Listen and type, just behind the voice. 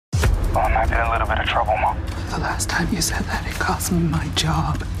Oh, I might be in a little bit of trouble, Mom. The last time you said that, it cost me my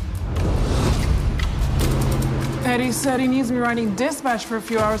job. Eddie said he needs me writing dispatch for a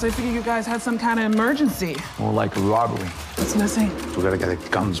few hours. I figured you guys had some kind of emergency. More like a robbery. What's missing? We gotta get the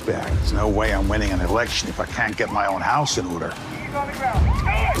guns back. There's no way I'm winning an election if I can't get my own house in order. He's on the ground.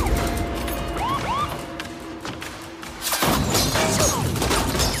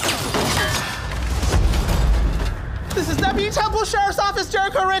 This is W. Temple Sheriff's Office,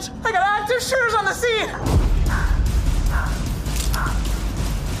 Jericho Ridge. I got active shooters on the scene!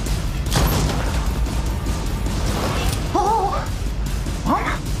 Oh!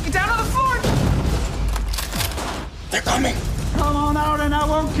 Mom? Get down on the floor! They're coming. Come on out and I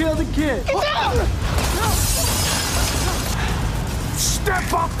won't kill the kid. Get down!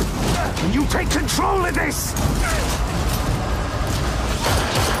 Step up and you take control of this!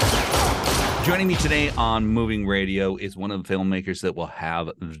 Joining me today on Moving Radio is one of the filmmakers that will have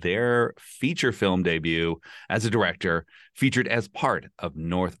their feature film debut as a director featured as part of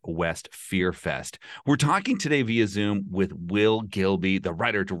Northwest Fear Fest. We're talking today via Zoom with Will Gilby, the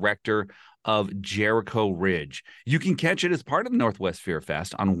writer-director of Jericho Ridge. You can catch it as part of Northwest Fear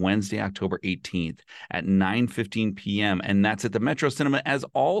Fest on Wednesday, October 18th at 9:15 p.m. And that's at the Metro Cinema, as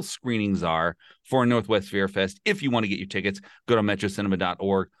all screenings are for Northwest Fear Fest. If you want to get your tickets, go to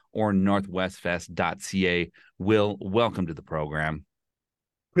metrocinema.org or northwestfest.ca. Will, welcome to the program.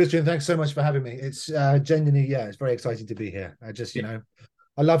 Christian, thanks so much for having me. It's genuinely, it's very exciting to be here.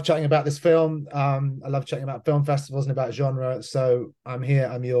 I love chatting about this film. I love chatting about film festivals and about genre. So I'm here,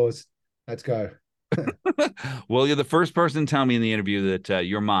 I'm yours. Let's go. Well, you're the first person to tell me in the interview that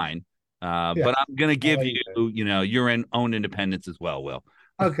you're mine. But I'm going to give you, your own independence as well, Will.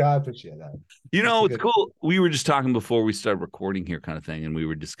 Okay, I appreciate that. It's cool. We were just talking before we started recording here kind of thing, and we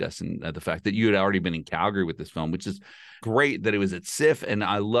were discussing the fact that you had already been in Calgary with this film, which is great that it was at SIFF, and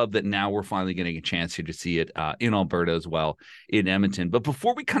I love that now we're finally getting a chance here to see it in Alberta as well, in Edmonton. But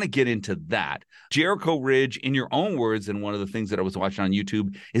before we kind of get into that, Jericho Ridge, in your own words, and one of the things that I was watching on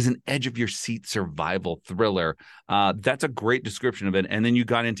YouTube, is an edge-of-your-seat survival thriller. That's a great description of it, and then you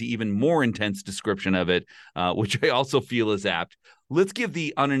got into even more intense description of it, which I also feel is apt. Let's give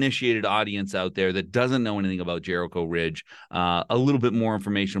the uninitiated audience out there that doesn't know anything about Jericho Ridge a little bit more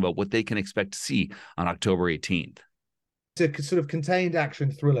information about what they can expect to see on October 18th. It's a sort of contained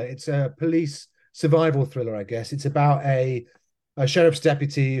action thriller. It's a police survival thriller, I guess. It's about a sheriff's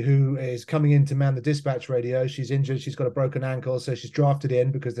deputy who is coming in to man the dispatch radio. She's injured. She's got a broken ankle, so she's drafted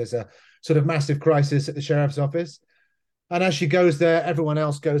in because there's a sort of massive crisis at the sheriff's office. And as she goes there, everyone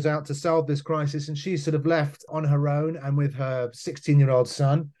else goes out to solve this crisis, and she's sort of left on her own and with her 16-year-old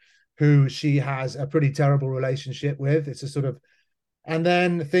son, who she has a pretty terrible relationship with. It's a sort of, and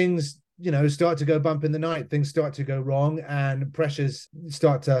then things, start to go bump in the night. Things start to go wrong, and pressures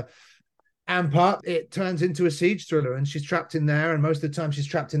start to amp up. It turns into a siege thriller, and she's trapped in there. And most of the time, she's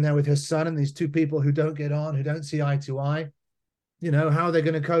trapped in there with her son and these two people who don't get on, who don't see eye to eye. How are they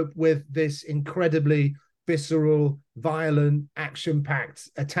going to cope with this incredibly visceral, violent, action-packed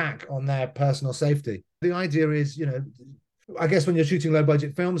attack on their personal safety? The idea is, I guess when you're shooting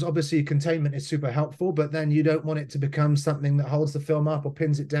low-budget films, obviously containment is super helpful, but then you don't want it to become something that holds the film up or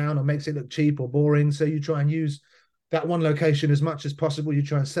pins it down or makes it look cheap or boring. So you try and use that one location as much as possible. You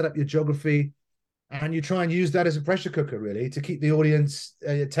try and set up your geography, and you try and use that as a pressure cooker, really, to keep the audience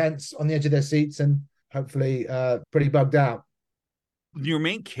tense, on the edge of their seats, and hopefully pretty bugged out. Your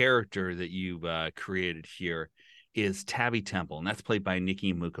main character that you've created here is Tabby Temple, and that's played by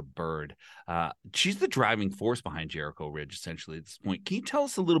Nikki Amuka-Bird. She's the driving force behind Jericho Ridge, essentially, at this point. Can you tell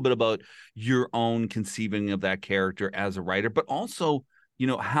us a little bit about your own conceiving of that character as a writer, but also,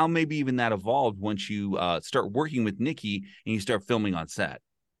 how maybe even that evolved once you start working with Nikki and you start filming on set?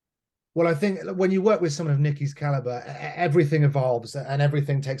 Well, I think when you work with someone of Nikki's caliber, everything evolves and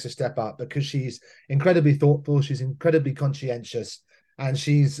everything takes a step up, because she's incredibly thoughtful, she's incredibly conscientious, and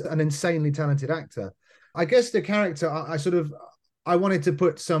she's an insanely talented actor. I guess the character, I wanted to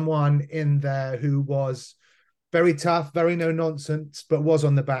put someone in there who was very tough, very no nonsense, but was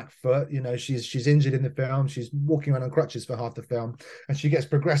on the back foot. She's injured in the film. She's walking around on crutches for half the film, and she gets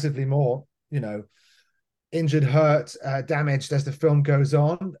progressively more, injured, hurt, damaged as the film goes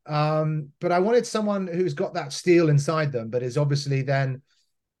on. But I wanted someone who's got that steel inside them, but is obviously then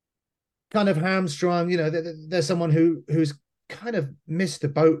kind of hamstrung. There's someone who's kind of missed the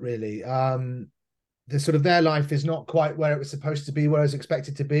boat, really. Their life is not quite where it was supposed to be, where it was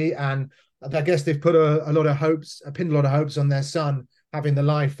expected to be. And I guess they've put pinned a lot of hopes on their son having the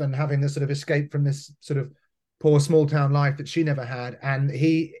life and having the sort of escape from this sort of poor small town life that she never had. And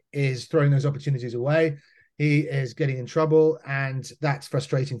he is throwing those opportunities away. he is getting in trouble, and that's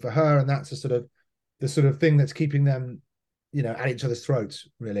frustrating for her, and that's the sort of thing that's keeping them, at each other's throats,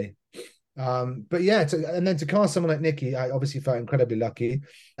 really. But yeah, and then to cast someone like Nikki, I obviously felt incredibly lucky,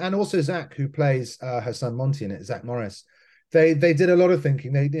 and also Zach, who plays her son Monty in it, Zach Morris. They did a lot of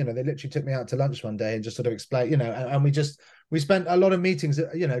thinking. They literally took me out to lunch one day and just sort of explained, and we spent a lot of meetings,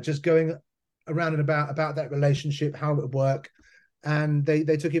 just going around and about that relationship, how it would work. And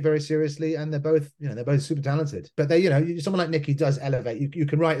they took it very seriously, and they're both super talented. But someone like Nikki does elevate. You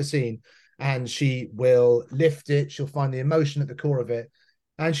can write a scene and she will lift it. She'll find the emotion at the core of it.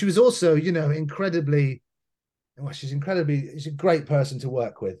 And she was also, incredibly, well, she's a great person to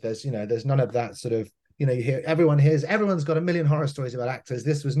work with. There's none of that sort of, everyone's got a million horror stories about actors.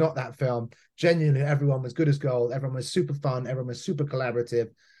 This was not that film. Genuinely, everyone was good as gold. Everyone was super fun. Everyone was super collaborative.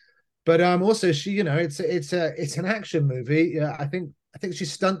 But also she, it's an action movie. I think she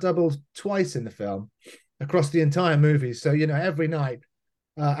stunt doubled twice in the film across the entire movie. So, every night,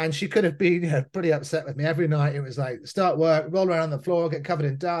 and she could have been pretty upset with me. Every night it was like, start work, roll around on the floor, get covered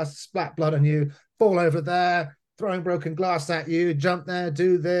in dust, splat blood on you, fall over there, throwing broken glass at you, jump there,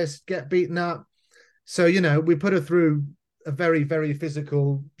 do this, get beaten up. So, we put her through a very, very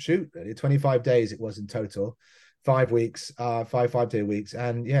physical shoot, really. 25 days it was in total. 5 weeks, 5-day weeks.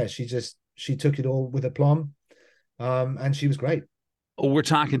 And yeah, she took it all with aplomb. And she was great. We're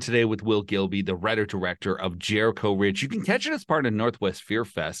talking today with Will Gilby, the writer-director of Jericho Ridge. You can catch it as part of Northwest Fear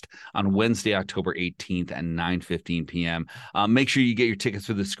Fest on Wednesday, October 18th at 9:15 p.m. Make sure you get your tickets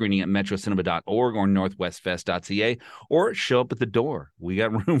for the screening at metrocinema.org or northwestfest.ca, or show up at the door. We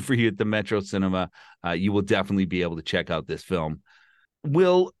got room for you at the Metro Cinema. You will definitely be able to check out this film.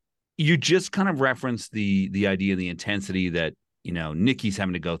 Will, you just kind of referenced the idea, the intensity that Nikki's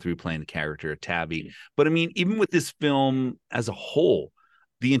having to go through playing the character of Tabby. But I mean, even with this film as a whole,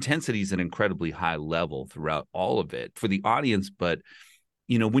 the intensity is an incredibly high level throughout all of it for the audience. But,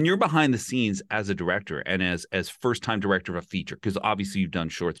 when you're behind the scenes as a director and as first-time director of a feature, because obviously you've done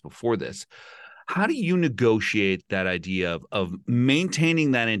shorts before this, how do you negotiate that idea of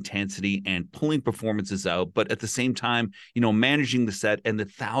maintaining that intensity and pulling performances out, but at the same time, managing the set and the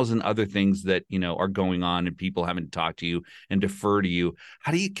 1,000 other things that, are going on and people having to talk to you and defer to you?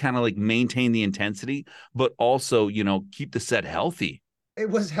 How do you kind of maintain the intensity, but also, keep the set healthy? It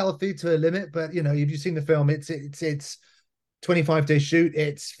was healthy to a limit, but, if you've seen the film, it's 25-day shoot.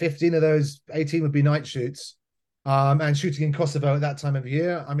 It's 15 of those, 18 would be night shoots, and shooting in Kosovo at that time of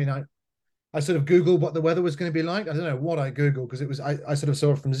year. I mean, I sort of Googled what the weather was going to be like. I don't know what I Googled, because it was, I sort of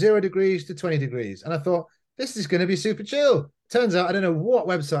saw it from 0 degrees to 20 degrees. And I thought, this is going to be super chill. Turns out, I don't know what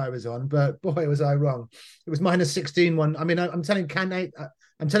website I was on, but boy, was I wrong. It was -16 one. I mean, I'm telling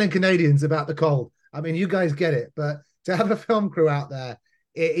Canadians about the cold. I mean, you guys get it, but to have a film crew out there,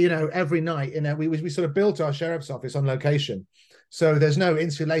 every night, we sort of built our sheriff's office on location. So there's no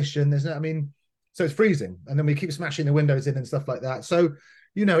insulation. So it's freezing. And then we keep smashing the windows in and stuff like that. So,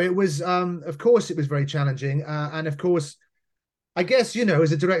 it was, of course, it was very challenging. And of course, I guess,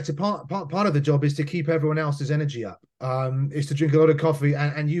 as a director, part of the job is to keep everyone else's energy up, is to drink a lot of coffee.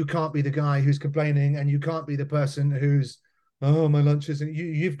 And you can't be the guy who's complaining, and you can't be the person who's, oh, my lunch isn't.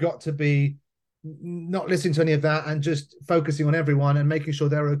 You've got to be not listening to any of that and just focusing on everyone and making sure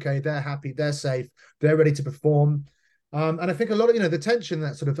they're okay, they're happy, they're safe, they're ready to perform. And I think a lot of, the tension,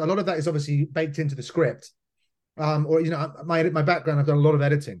 a lot of that is obviously baked into the script. My background, I've done a lot of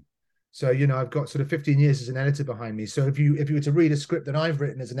editing. So, I've got sort of 15 years as an editor behind me. So if you were to read a script that I've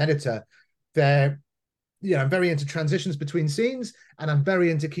written as an editor, I'm very into transitions between scenes, and I'm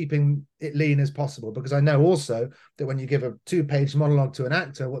very into keeping it lean as possible, because I know also that when you give a 2-page monologue to an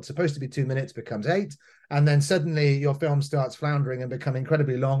actor, what's supposed to be 2 minutes becomes 8. And then suddenly your film starts floundering and become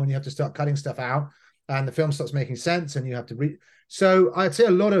incredibly long, and you have to start cutting stuff out, and the film starts making sense, and you have to read. So I'd say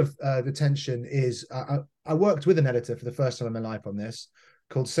a lot of the tension is, I worked with an editor for the first time in my life on this,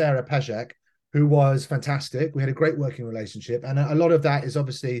 called Sarah Pajek, who was fantastic. We had a great working relationship. And a lot of that is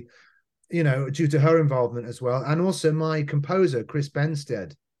obviously, due to her involvement as well. And also my composer, Chris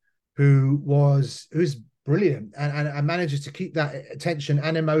Benstead, who's brilliant and manages to keep that attention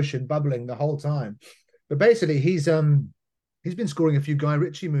and emotion bubbling the whole time. But basically, he's been scoring a few Guy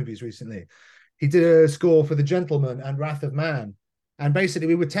Ritchie movies recently. He did a score for The Gentleman and Wrath of Man. And basically,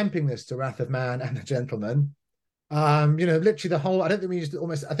 we were temping this to Wrath of Man and The Gentleman. Literally the whole, I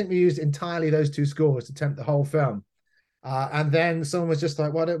think we used entirely those 2 scores to tempt the whole film. And then someone was just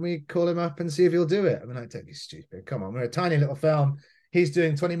like, why don't we call him up and see if he'll do it? I mean, don't be stupid. Come on, we're a tiny little film. He's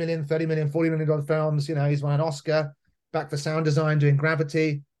doing 20 million, 30 million, $40 million films. He's won an Oscar, back for sound design, doing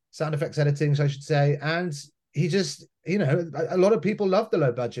Gravity, sound effects editing, so I should say. And he just, a lot of people love the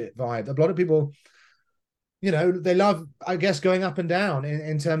low budget vibe. A lot of people they love, I guess, going up and down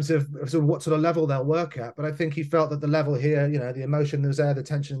in terms of sort of what sort of level they'll work at. But I think he felt that the level here, the emotion was there, the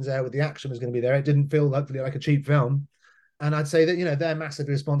tension was there, with the action was going to be there. It didn't feel hopefully like a cheap film. And I'd say that, they're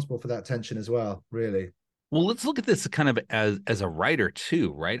massively responsible for that tension as well, really. Well, let's look at this kind of as a writer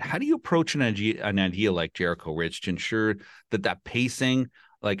too, right? How do you approach an idea like Jericho Ridge to ensure that pacing,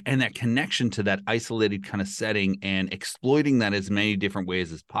 and that connection to that isolated kind of setting and exploiting that as many different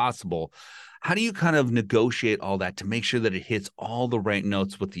ways as possible? How do you kind of negotiate all that to make sure that it hits all the right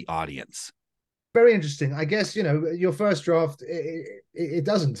notes with the audience? Very interesting. I guess, your first draft, it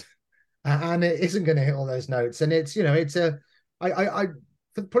doesn't, and it isn't going to hit all those notes. And it's,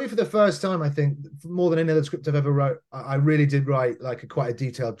 probably for the first time, I think, more than any other script I've ever wrote, I really did write quite a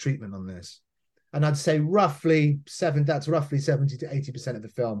detailed treatment on this. And I'd say roughly 70 to 80% of the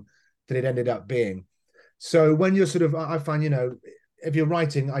film that it ended up being. So when you're sort of, I find, if you're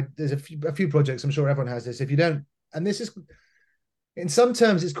writing, there's a few projects, I'm sure everyone has this. If you don't, and this is, in some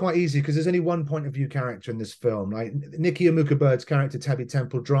terms, it's quite easy because there's only one point of view character in this film. Like Nikki Amuka-Bird's character, Tabby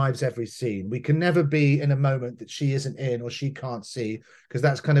Temple, drives every scene. We can never be in a moment that she isn't in or she can't see, because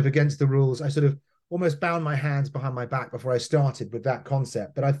that's kind of against the rules. I sort of almost bound my hands behind my back before I started with that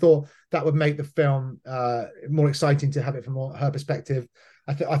concept. But I thought that would make the film more exciting to have it from her perspective.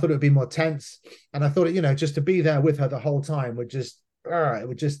 I thought it would be more tense. And I thought, just to be there with her the whole time would just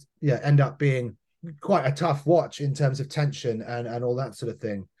end up being quite a tough watch in terms of tension and all that sort of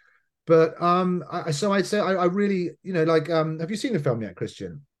thing. But so I'd say I really, have you seen the film yet,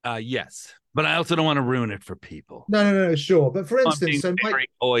 Christian? Yes, but I also don't want to ruin it for people. No, sure. But for instance, I'm being very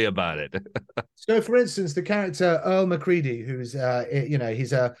coy about it. So for instance, the character Earl McCready, who's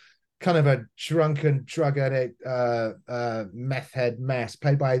he's a kind of a drunken drug addict, meth head mess,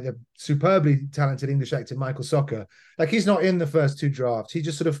 played by the superbly talented English actor Michael Socker. He's not in the first two drafts. He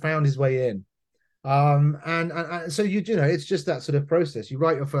just sort of found his way in. And so it's just that sort of process. You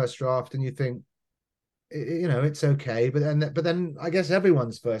write your first draft and you think, it's okay, but then I guess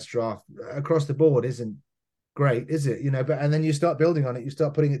everyone's first draft across the board isn't great, is it? And then you start building on it. You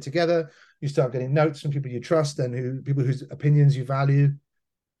start putting it together. You start getting notes from people you trust and people whose opinions you value.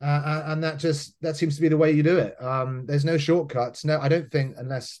 And that seems to be the way you do it. There's no shortcuts. No, I don't think,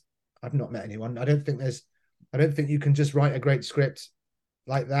 unless I've not met anyone, I don't think you can just write a great script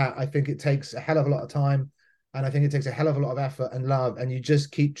like that. I think it takes a hell of a lot of time, and I think it takes a hell of a lot of effort and love, and you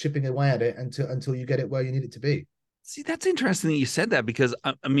just keep chipping away at it until you get it where you need it to be. See, that's interesting that you said that, because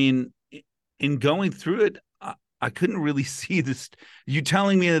I mean, in going through it, I couldn't really see this. You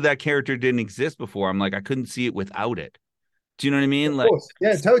telling me that character didn't exist before, I'm like, I couldn't see it without it. Do you know what I mean? Of course.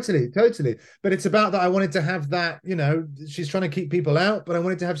 Yeah, totally. But it's about that. I wanted to have that, she's trying to keep people out, but I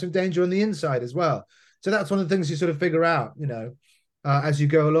wanted to have some danger on the inside as well. So that's one of the things you sort of figure out, as you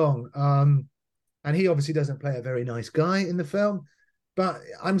go along. And he obviously doesn't play a very nice guy in the film, but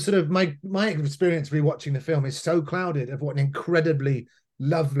I'm sort of, my experience rewatching the film is so clouded of what an incredibly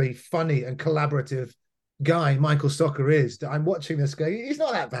lovely, funny and collaborative guy Michael Socker is, that I'm watching this guy. He's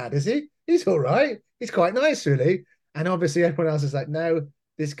not that bad, is he? He's all right. He's quite nice, really. And obviously everyone else is like, no,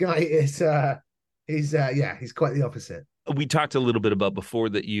 this guy is, he's quite the opposite. We talked a little bit about before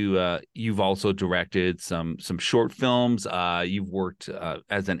that you've also directed some short films. You've worked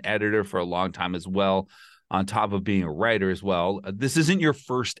as an editor for a long time as well, on top of being a writer as well. This isn't your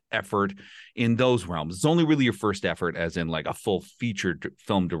first effort in those realms. It's only really your first effort as in a full featured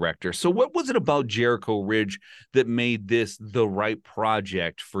film director. So what was it about Jericho Ridge that made this the right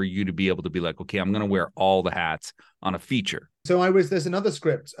project for you to be able to be like, okay, I'm going to wear all the hats on a feature? So there's another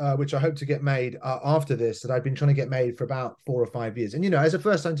script, which I hope to get made after this, that I've been trying to get made for about 4 or 5 years. And, as a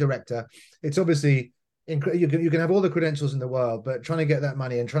first-time director, it's obviously, you can have all the credentials in the world, but trying to get that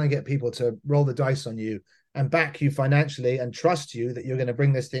money and trying to get people to roll the dice on you and back you financially and trust you that you're going to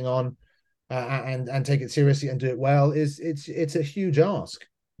bring this thing on and take it seriously and do it well it's a huge ask.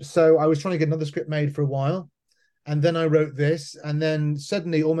 So I was trying to get another script made for a while, and then I wrote this, and then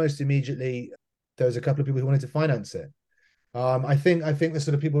suddenly, almost immediately, there was a couple of people who wanted to finance it. I think the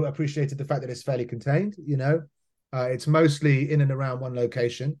sort of people appreciated the fact that it's fairly contained. It's mostly in and around one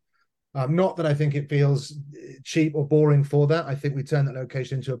location. Not that I think it feels cheap or boring for that. I think we turn that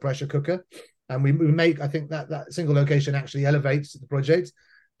location into a pressure cooker, and we make, I think that single location actually elevates the project.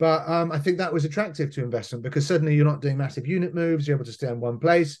 But I think that was attractive to investment, because suddenly you're not doing massive unit moves. You're able to stay in one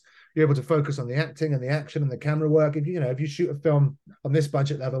place. You're able to focus on the acting and the action and the camera work. If you shoot a film on this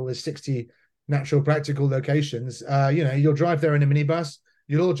budget level with 60 natural practical locations, you'll drive there in a minibus.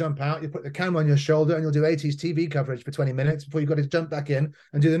 you'll all jump out, you put the camera on your shoulder, and you'll do 80s TV coverage for 20 minutes before you've got to jump back in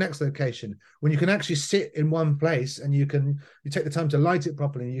and do the next location. When you can actually sit in one place and you take the time to light it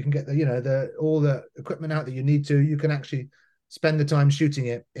properly, you can get all the equipment out that you need to, you can actually spend the time shooting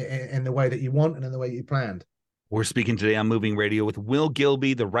it in the way that you want and in the way you planned. We're speaking today on Moving Radio with Will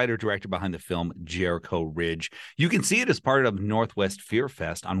Gilby, the writer-director behind the film Jericho Ridge. You can see it as part of Northwest Fear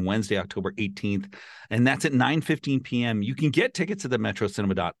Fest on Wednesday, October 18th, and that's at 9:15 p.m. You can get tickets at the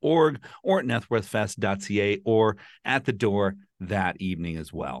metrocinema.org or at northwestfest.ca or at the door that evening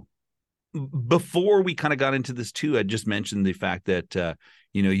as well. Before we kind of got into this too, I just mentioned the fact that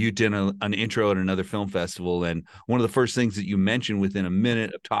you did an intro at another film festival, and one of the first things that you mentioned within a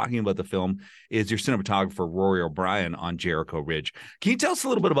minute of talking about the film is your cinematographer Rory O'Brien on Jericho Ridge. Can you tell us a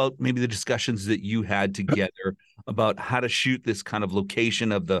little bit about maybe the discussions that you had together about how to shoot this kind of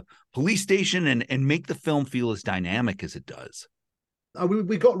location of the police station and make the film feel as dynamic as it does?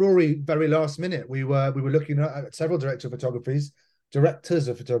 We got Rory very last minute. We were looking at several directors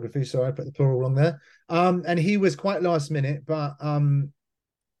of photography, so I put the plural wrong there. And he was quite last minute, but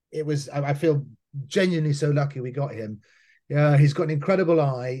I feel genuinely so lucky we got him. He's got an incredible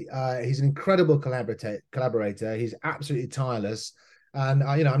eye. He's an incredible collaborator. He's absolutely tireless. And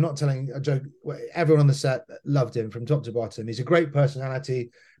I'm not telling a joke. Everyone on the set loved him from top to bottom. He's a great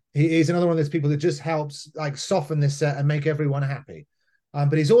personality. He's another one of those people that just helps like soften this set and make everyone happy.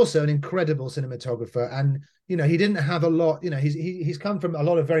 But he's also an incredible cinematographer. And he didn't have a lot. He's come from a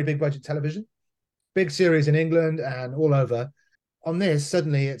lot of very big budget television, big series in England and all over. On this,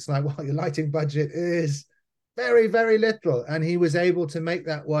 suddenly it's like, well, your lighting budget is very, very little, and he was able to make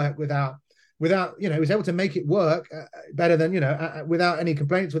that work without he was able to make it work better than without any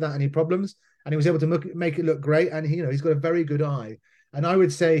complaints, without any problems, and he was able to make it look great. And he's got a very good eye, and I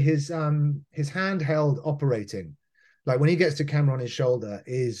would say his handheld operating, like when he gets to camera on his shoulder,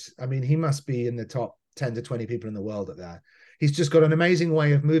 he must be in the top 10 to 20 people in the world at that. He's just got an amazing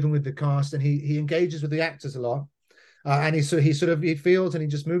way of moving with the cast, and he engages with the actors a lot. And he feels and he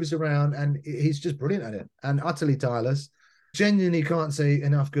just moves around, and he's just brilliant at it and utterly tireless. Genuinely can't say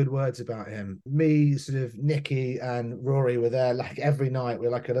enough good words about him. Me, sort of Nikki and Rory were there like every night. We're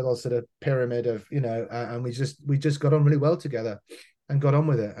like a little sort of pyramid of, and we just got on really well together and got on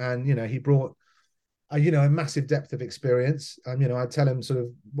with it. And, he brought, a massive depth of experience. I tell him sort of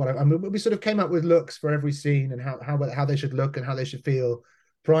we sort of came up with looks for every scene and how they should look and how they should feel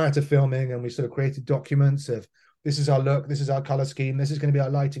prior to filming. And we sort of created documents of, this is our look, this is our color scheme, this is going to be our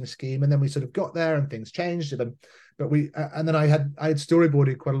lighting scheme. And then we sort of got there and things changed. But and then I had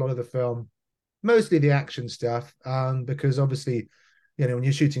storyboarded quite a lot of the film, mostly the action stuff, because obviously, when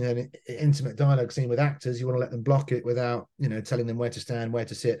you're shooting an intimate dialogue scene with actors, you want to let them block it without, telling them where to stand, where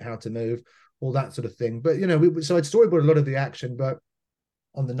to sit, how to move, all that sort of thing. But, so I'd storyboarded a lot of the action, but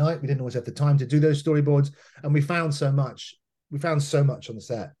on the night, we didn't always have the time to do those storyboards. And we found so much on the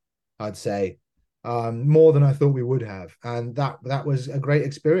set, I'd say. More than I thought we would have, and that was a great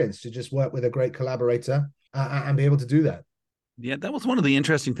experience to just work with a great collaborator and be able to do that. Yeah, that was one of the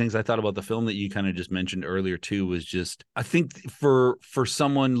interesting things I thought about the film that you kind of just mentioned earlier too, was just, I think for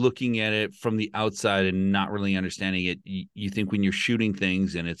someone looking at it from the outside and not really understanding it, you think when you're shooting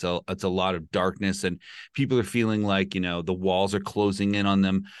things and it's a lot of darkness and people are feeling like, the walls are closing in on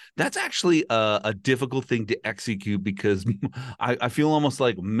them. That's actually a difficult thing to execute, because I feel almost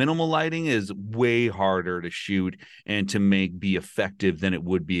like minimal lighting is way harder to shoot and to be effective than it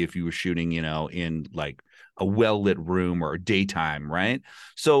would be if you were shooting, in like a well-lit room or daytime, right?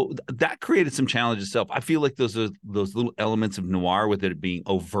 So that created some challenges itself. I feel like those little elements of noir with it being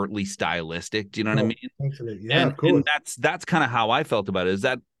overtly stylistic. Do you know what I mean? Totally. Yeah, of course. And that's kind of how I felt about it. Is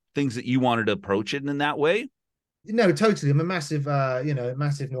that things that you wanted to approach it in that way? No, totally. I'm a massive,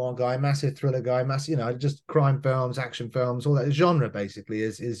 massive noir guy, massive thriller guy, just crime films, action films, all that genre basically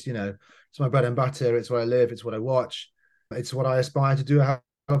is it's my bread and butter. It's where I live. It's what I watch. It's what I aspire to do a hell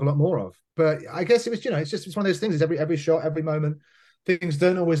of a lot more of. But I guess it was, it's one of those things. Is every shot, every moment, things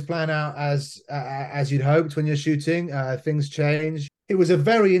don't always plan out as you'd hoped when you're shooting. Things change. It was a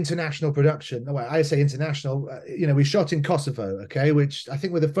very international production. Well, I say international. We shot in Kosovo, okay, which I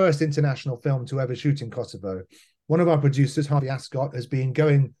think we're the first international film to ever shoot in Kosovo. One of our producers, Harvey Ascott, has been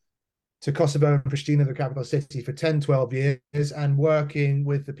going to Kosovo and Pristina, the capital city, for 10, 12 years and working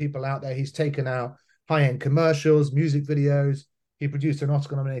with the people out there. He's taken out high-end commercials, music videos. He produced an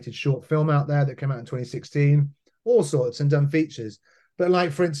Oscar-nominated short film out there that came out in 2016, all sorts, and done features. But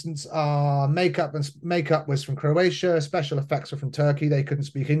like, for instance, our makeup was from Croatia, special effects were from Turkey. They couldn't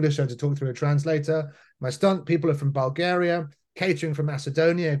speak English, so I had to talk through a translator. My stunt people are from Bulgaria, catering from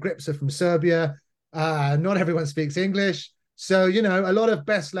Macedonia, grips are from Serbia. Not everyone speaks English. So, you know, a lot of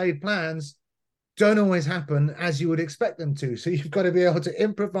best laid plans don't always happen as you would expect them to. So you've got to be able to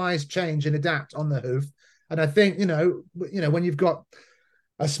improvise, change, and adapt on the hoof. And I think, you know, when you've got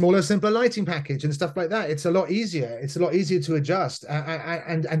a smaller, simpler lighting package and stuff like that, it's a lot easier. It's a lot easier to adjust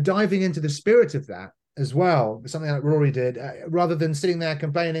and diving into the spirit of that as well. Something like Rory did, rather than sitting there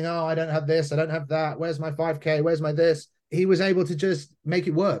complaining, oh, I don't have this, I don't have that. Where's my 5K? Where's my this? He was able to just make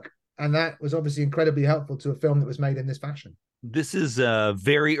it work. And that was obviously incredibly helpful to a film that was made in this fashion. This is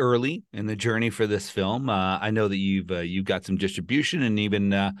very early in the journey for this film. I know that you've got some distribution, and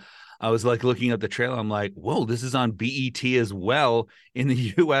even I was like looking at the trailer. I'm like, whoa, this is on BET as well in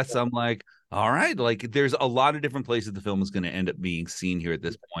the US. I'm like, all right, like there's a lot of different places the film is going to end up being seen here at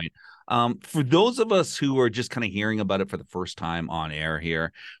this point. For those of us who are just kind of hearing about it for the first time on air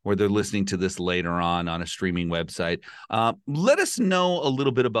here, or they're listening to this later on a streaming website, let us know a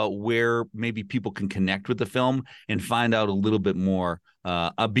little bit about where maybe people can connect with the film and find out a little bit more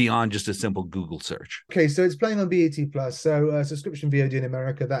beyond just a simple Google search. Okay, so it's playing on BET Plus. So subscription VOD in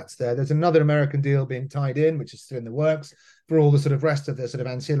America, that's there. There's another American deal being tied in, which is still in the works for all the sort of rest of the sort of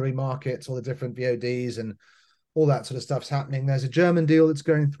ancillary markets, all the different VODs and all that sort of stuff's happening. There's a German deal that's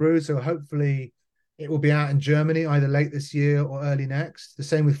going through, so hopefully it will be out in Germany either late this year or early next. The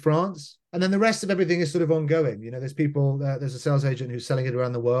same with France. And then the rest of everything is sort of ongoing. You know, there's people, there's a sales agent who's selling it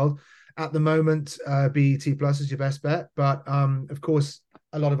around the world. At the moment, BET Plus is your best bet. But of course,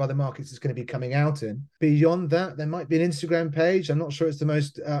 a lot of other markets it's going to be coming out in. Beyond that, there might be an Instagram page. I'm not sure it's the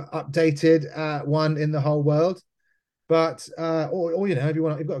most updated one in the whole world. But, or you know, if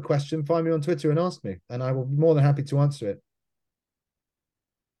you've got a question, find me on Twitter and ask me, and I will be more than happy to answer it.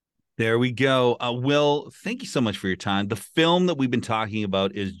 There we go. Will, thank you so much for your time. The film that we've been talking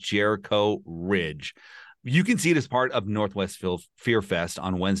about is Jericho Ridge. You can see it as part of Northwest Fear Fest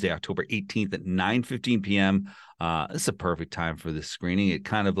on Wednesday, October 18th at 9:15 p.m. It's a perfect time for this screening. It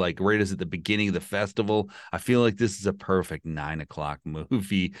kind of like right as at the beginning of the festival. I feel like this is a perfect 9 o'clock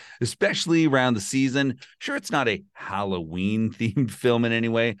movie, especially around the season. Sure, it's not a Halloween themed film in any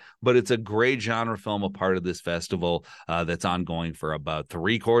way, but it's a great genre film, a part of this festival that's ongoing for about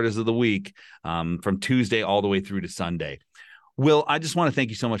 3/4 of the week, from Tuesday all the way through to Sunday. Will, I just want to thank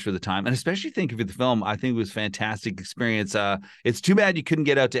you so much for the time, and especially thank you for the film. I think it was a fantastic experience. It's too bad you couldn't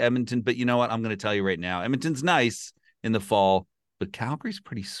get out to Edmonton, but you know what? I'm going to tell you right now. Edmonton's nice in the fall, but Calgary's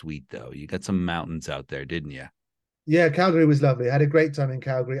pretty sweet, though. You got some mountains out there, didn't you? Yeah, Calgary was lovely. I had a great time in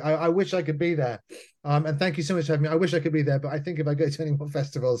Calgary. I wish I could be there. And thank you so much for having me. I wish I could be there, but I think if I go to any more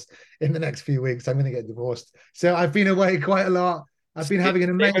festivals in the next few weeks, I'm going to get divorced. So I've been away quite a lot. I've been having an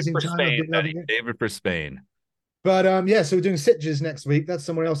amazing time. David for Spain. But yeah, so we're doing Sitges next week. That's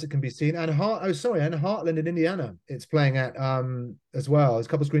somewhere else that can be seen. And Heartland in Indiana, it's playing at as well. There's a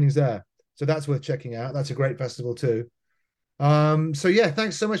couple of screenings there, so that's worth checking out. That's a great festival too. So yeah,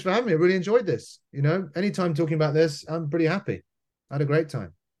 thanks so much for having me. I really enjoyed this. You know, anytime talking about this, I'm pretty happy. I had a great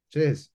time. Cheers.